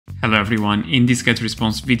Hello everyone, in this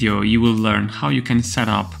GetResponse video you will learn how you can set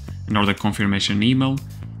up an order confirmation email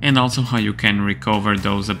and also how you can recover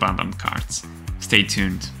those abandoned carts. Stay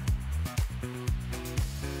tuned.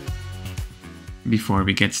 Before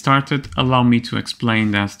we get started, allow me to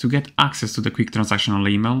explain that to get access to the quick transactional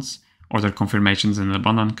emails, order confirmations and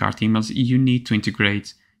abandoned cart emails, you need to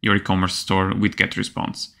integrate your e-commerce store with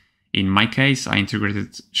GetResponse. In my case, I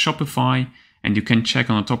integrated Shopify, and you can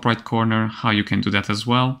check on the top right corner how you can do that as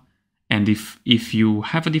well. And if you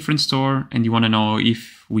have a different store and you want to know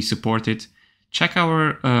if we support it, check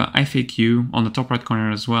our FAQ on the top right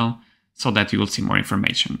corner as well, so that you will see more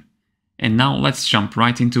information. And now let's jump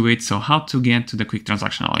right into it. So how to get to the quick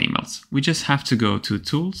transactional emails? We just have to go to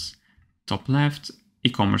Tools, top left,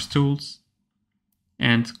 e-commerce tools,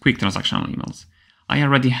 and quick transactional emails. I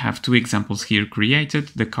already have two examples here created,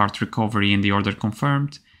 the cart recovery and the order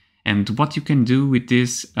confirmed. And what you can do with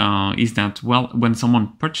this is that, well, when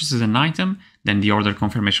someone purchases an item, then the order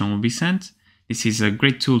confirmation will be sent. This is a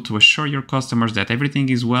great tool to assure your customers that everything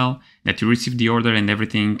is well, that you received the order and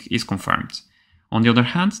everything is confirmed. On the other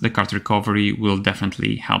hand, the cart recovery will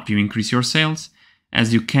definitely help you increase your sales,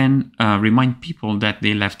 as you can remind people that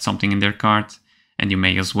they left something in their cart, and you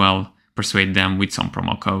may as well persuade them with some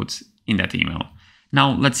promo codes in that email.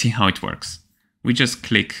 Now let's see how it works. We just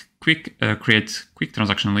click create quick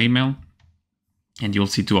transactional email, and you'll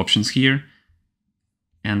see two options here.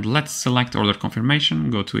 And let's select order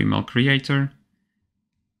confirmation, go to email creator.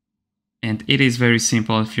 And it is very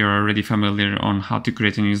simple. If you're already familiar on how to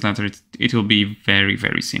create a newsletter, it will be very,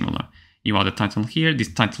 very similar. You add a title here.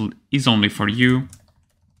 This title is only for you.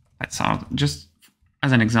 That's out just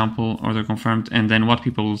as an example, order confirmed. And then what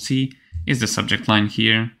people will see is the subject line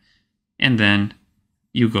here. And then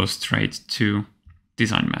you go straight to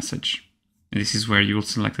design message. This is where you will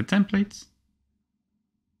select the template.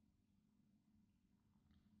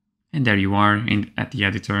 And there you are at the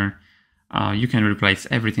editor. You can replace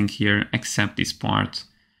everything here except this part.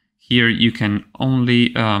 Here you can only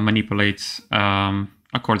manipulate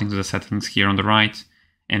according to the settings here on the right,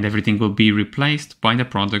 and everything will be replaced by the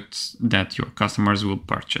products that your customers will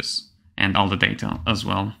purchase and all the data as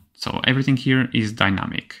well. So everything here is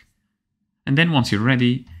dynamic. And then once you're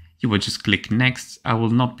ready, you will just click next. I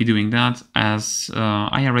will not be doing that as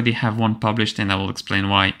I already have one published, and I will explain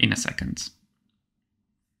why in a second.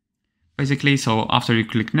 Basically, so after you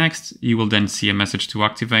click next, you will then see a message to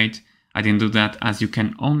activate. I didn't do that as you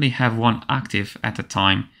can only have one active at a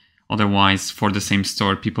time. Otherwise, for the same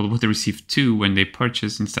store, people would receive two when they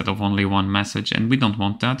purchase instead of only one message, and we don't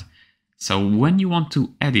want that. So when you want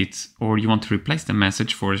to edit or you want to replace the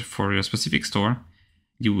message for a specific store,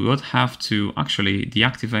 you would have to actually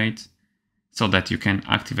deactivate so that you can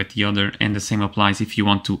activate the other, and the same applies if you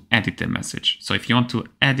want to edit the message. So if you want to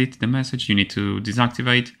edit the message, you need to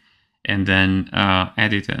deactivate and then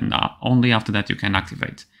edit, and only after that you can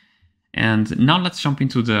activate. And now let's jump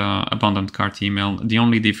into the abandoned cart email. The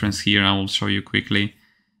only difference here, I will show you quickly,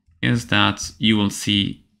 is that you will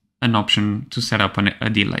see an option to set up a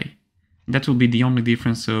delay. That will be the only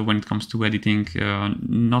difference when it comes to editing.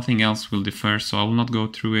 Nothing else will differ, so I will not go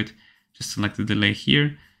through it. Just select the delay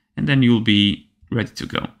here, and then you'll be ready to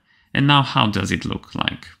go. And now, how does it look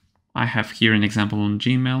like? I have here an example on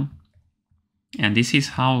Gmail, and this is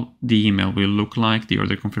how the email will look like, the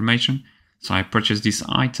order confirmation. So I purchased this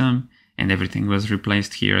item, and everything was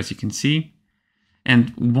replaced here, as you can see.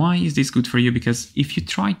 And why is this good for you? Because if you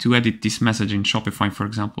try to edit this message in Shopify, for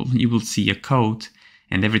example, you will see a code,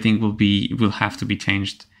 and everything will have to be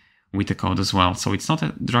changed with the code as well. So it's not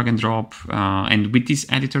a drag and drop. And with this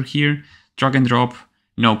editor here, drag and drop,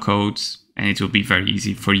 no codes, and it will be very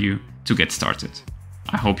easy for you to get started.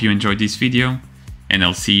 I hope you enjoyed this video, and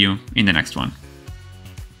I'll see you in the next one.